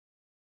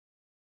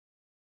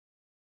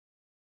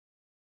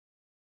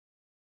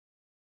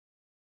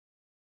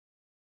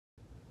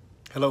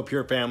Hello,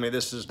 Pure Family.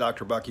 This is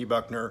Dr.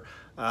 Buckner.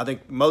 I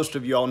think most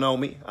of you all know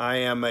me. I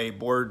am a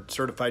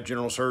board-certified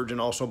general surgeon,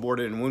 also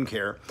boarded in wound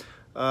care.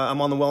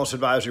 I'm on the Wellness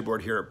Advisory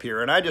Board here at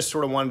Pure, and I just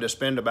sort of wanted to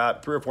spend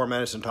about 3 or 4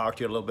 minutes and talk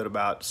to you a little bit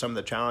about some of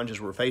the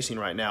challenges we're facing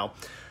right now.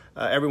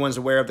 Everyone's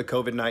aware of the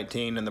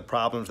COVID-19 and the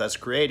problems that's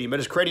creating, but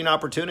it's creating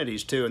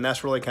opportunities too, and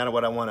that's really kind of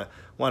what I want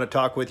to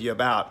talk with you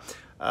about.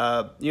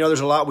 There's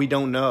a lot we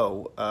don't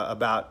know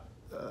about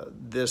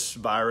this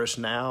virus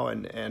now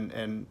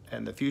and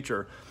the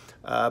future.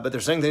 But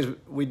there's things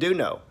we do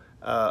know.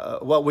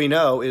 What we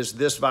know is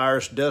this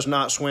virus does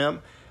not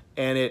swim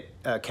and it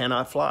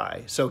cannot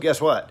fly. So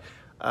guess what?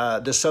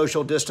 The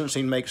social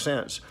distancing makes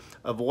sense.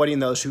 Avoiding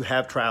those who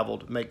have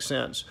traveled makes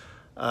sense.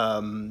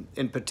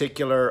 In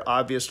particular,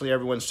 obviously,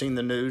 everyone's seen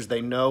the news.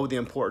 They know the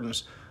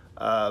importance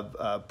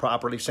of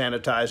properly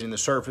sanitizing the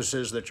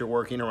surfaces that you're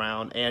working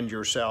around and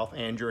yourself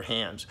and your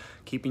hands,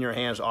 keeping your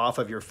hands off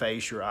of your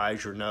face, your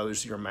eyes, your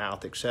nose, your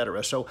mouth,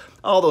 etc. So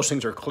all those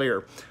things are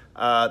clear.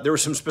 There were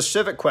some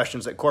specific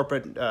questions that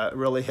corporate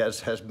really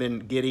has been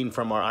getting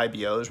from our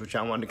IBOs, which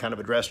I wanted to kind of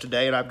address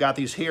today, and I've got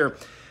these here.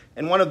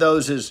 And one of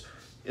those is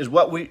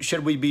what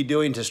should we be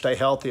doing to stay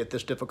healthy at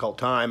this difficult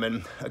time?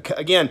 And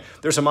again,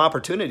 there's some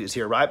opportunities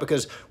here, right?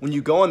 Because when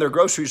you go in their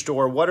grocery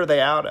store, what are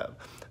they out of?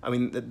 I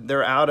mean,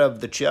 they're out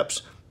of the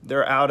chips,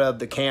 they're out of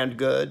the canned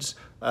goods,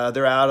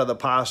 they're out of the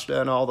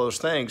pasta and all those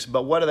things.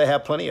 But what do they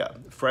have plenty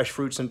of? Fresh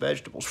fruits and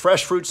vegetables.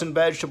 Fresh fruits and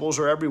vegetables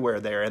are everywhere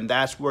there, and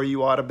that's where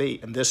you ought to be.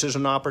 And this is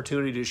an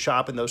opportunity to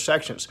shop in those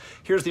sections.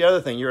 Here's the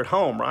other thing. You're at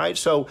home, right?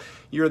 So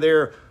you're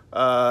there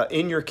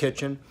in your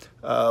kitchen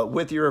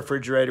with your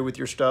refrigerator, with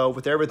your stove,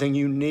 with everything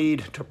you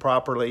need to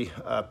properly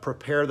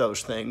prepare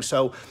those things.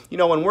 So,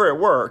 when we're at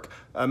work,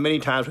 many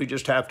times we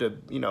just have to,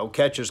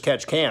 catch as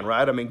catch can,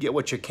 right? I mean, get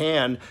what you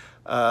can,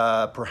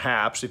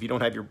 perhaps, if you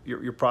don't have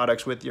your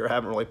products with you or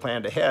haven't really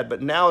planned ahead.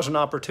 But now is an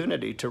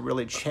opportunity to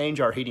really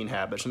change our eating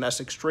habits, and that's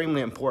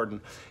extremely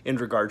important in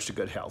regards to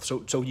good health.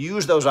 So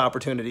use those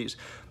opportunities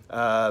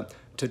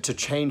to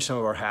change some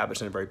of our habits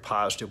in a very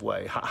positive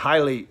way.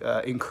 Highly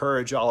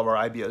encourage all of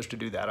our IBOs to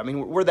do that. I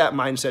mean, we're that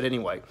mindset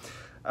anyway.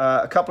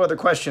 A couple other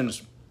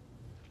questions.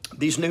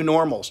 These new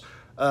normals.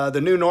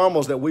 The new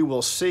normals that we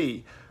will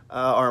see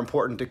are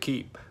important to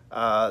keep.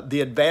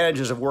 The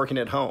advantages of working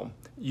at home.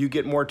 You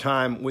get more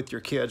time with your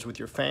kids, with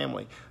your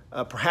family.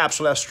 Perhaps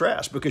less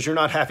stress because you're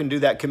not having to do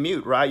that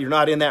commute, right? You're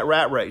not in that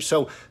rat race.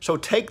 So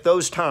take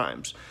those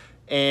times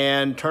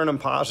and turn them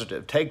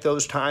positive. Take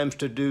those times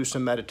to do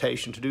some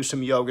meditation, to do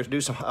some yoga, to do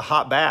a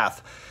hot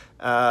bath.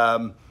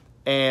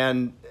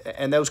 And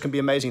those can be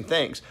amazing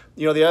things.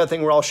 The other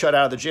thing, we're all shut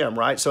out of the gym,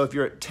 right? So if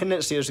your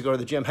tendency is to go to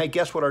the gym, hey,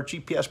 guess what? Our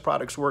GPS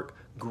products work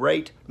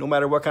great no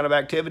matter what kind of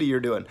activity you're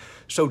doing.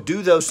 So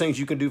do those things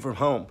you can do from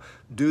home.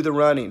 Do the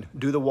running,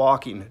 do the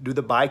walking, do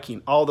the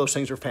biking. All those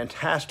things are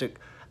fantastic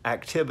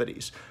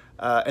activities.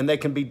 And they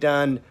can be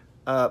done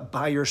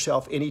by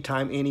yourself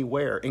anytime,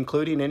 anywhere,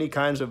 including any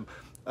kinds of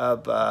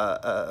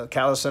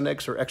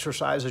calisthenics or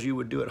exercises you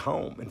would do at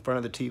home in front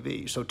of the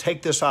TV. So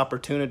take this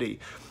opportunity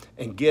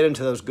and get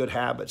into those good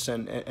habits,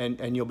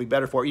 and you'll be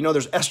better for it.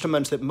 There's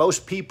estimates that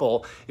most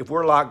people, if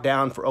we're locked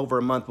down for over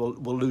a month, will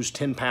lose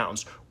 10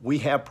 pounds. We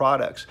have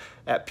products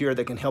at Pure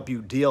that can help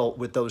you deal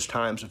with those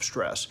times of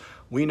stress.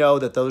 We know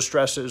that those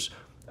stresses,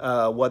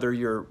 whether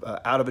you're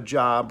out of a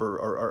job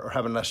or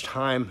having less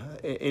time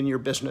in your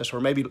business, or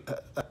maybe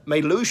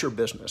may lose your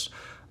business,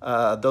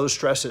 those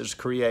stresses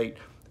create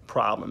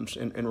problems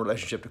in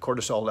relationship to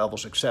cortisol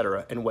levels, et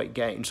cetera, and weight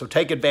gain. So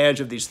take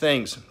advantage of these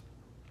things.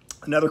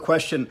 Another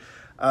question,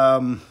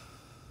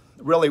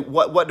 really,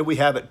 what do we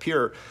have at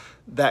Pure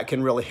that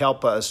can really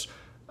help us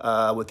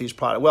with these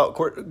products? Well,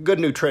 good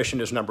nutrition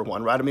is number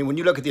one, right? I mean, when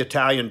you look at the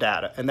Italian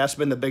data, and that's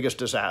been the biggest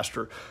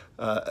disaster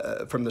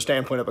from the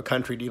standpoint of a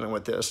country dealing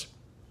with this,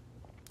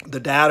 the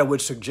data would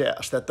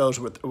suggest that those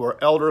who were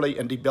elderly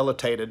and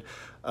debilitated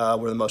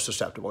were the most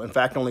susceptible. In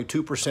fact, only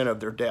 2% of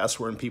their deaths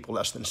were in people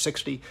less than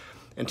 60,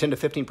 and 10 to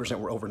 15%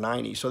 were over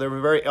 90. So they're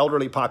a very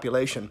elderly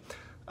population,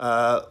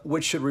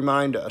 which should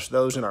remind us,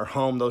 those in our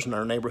home, those in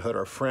our neighborhood,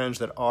 our friends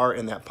that are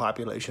in that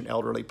population,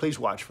 elderly, please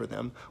watch for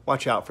them,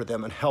 watch out for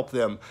them, and help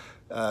them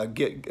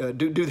do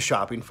the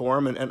shopping for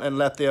them, and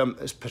let them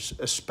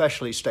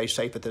especially stay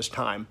safe at this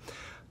time.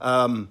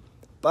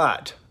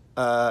 But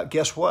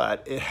guess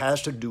what? It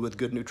has to do with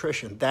good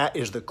nutrition. That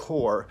is the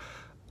core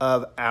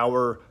of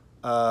our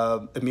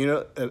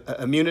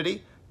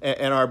immunity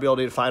and our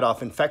ability to fight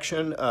off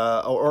infection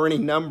or any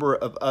number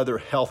of other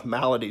health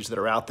maladies that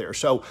are out there.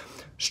 So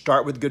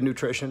start with good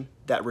nutrition.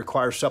 That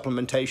requires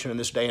supplementation in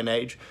this day and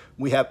age.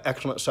 We have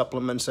excellent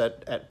supplements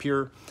at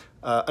Pure.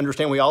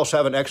 Understand we also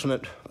have an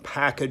excellent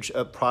package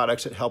of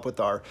products that help with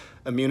our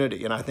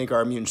immunity. And I think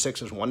our Immune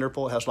 6 is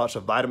wonderful. It has lots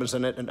of vitamins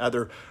in it and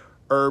other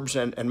herbs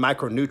and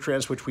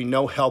micronutrients, which we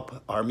know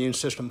help our immune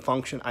system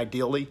function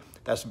ideally.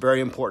 That's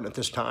very important at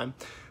this time.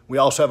 We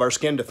also have our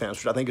Skin Defense,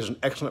 which I think is an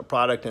excellent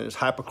product, and it's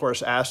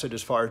hypochlorous acid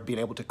as far as being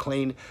able to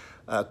clean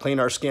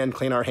our skin,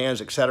 clean our hands,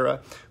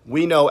 etc.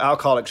 We know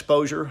alcohol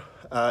exposure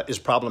is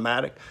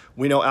problematic.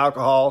 We know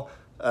alcohol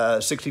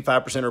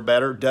 65% or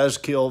better, does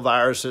kill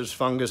viruses,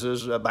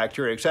 funguses,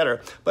 bacteria,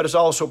 etc. But it's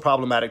also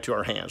problematic to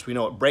our hands. We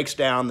know it breaks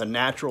down the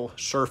natural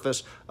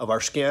surface of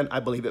our skin. I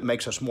believe it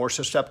makes us more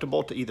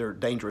susceptible to either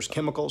dangerous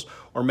chemicals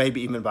or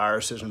maybe even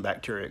viruses and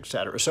bacteria,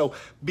 etc. So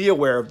be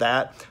aware of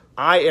that.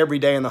 Every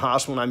day in the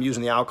hospital when I'm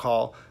using the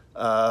alcohol,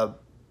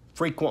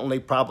 frequently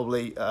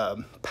probably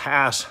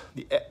pass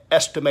the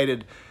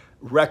estimated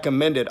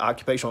recommended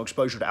occupational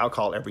exposure to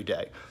alcohol every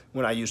day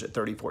when I use it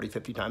 30, 40,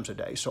 50 times a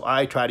day. So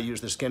I try to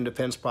use the Skin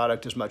Defense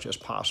product as much as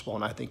possible,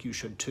 and I think you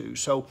should too.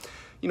 So,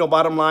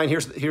 bottom line,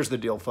 here's the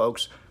deal,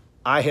 folks.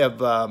 I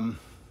have,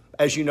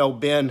 as you know,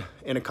 been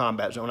in a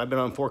combat zone. I've been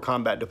on 4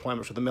 combat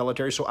deployments with the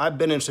military, so I've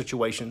been in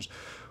situations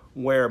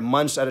where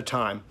months at a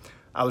time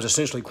I was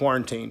essentially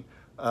quarantined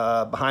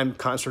behind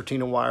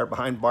concertina wire,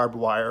 behind barbed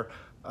wire,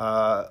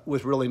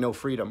 with really no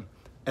freedom.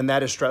 And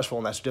that is stressful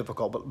and that's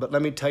difficult. But let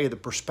me tell you the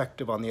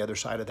perspective on the other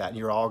side of that, and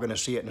you're all going to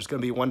see it. And it's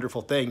going to be a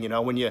wonderful thing,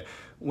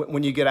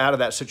 when you get out of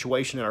that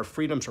situation and our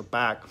freedoms are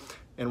back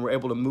and we're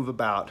able to move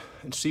about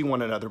and see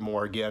one another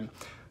more again.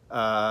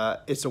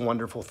 It's a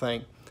wonderful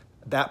thing.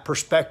 That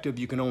perspective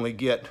you can only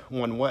get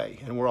one way,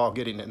 and we're all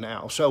getting it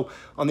now. So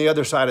on the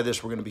other side of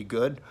this, we're going to be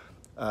good.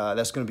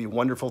 That's going to be a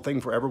wonderful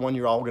thing for everyone.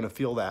 You're all going to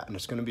feel that, and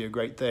it's going to be a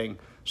great thing.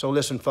 So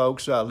listen,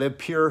 folks, live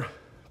pure.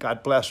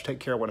 God bless. Take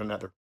care of one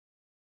another.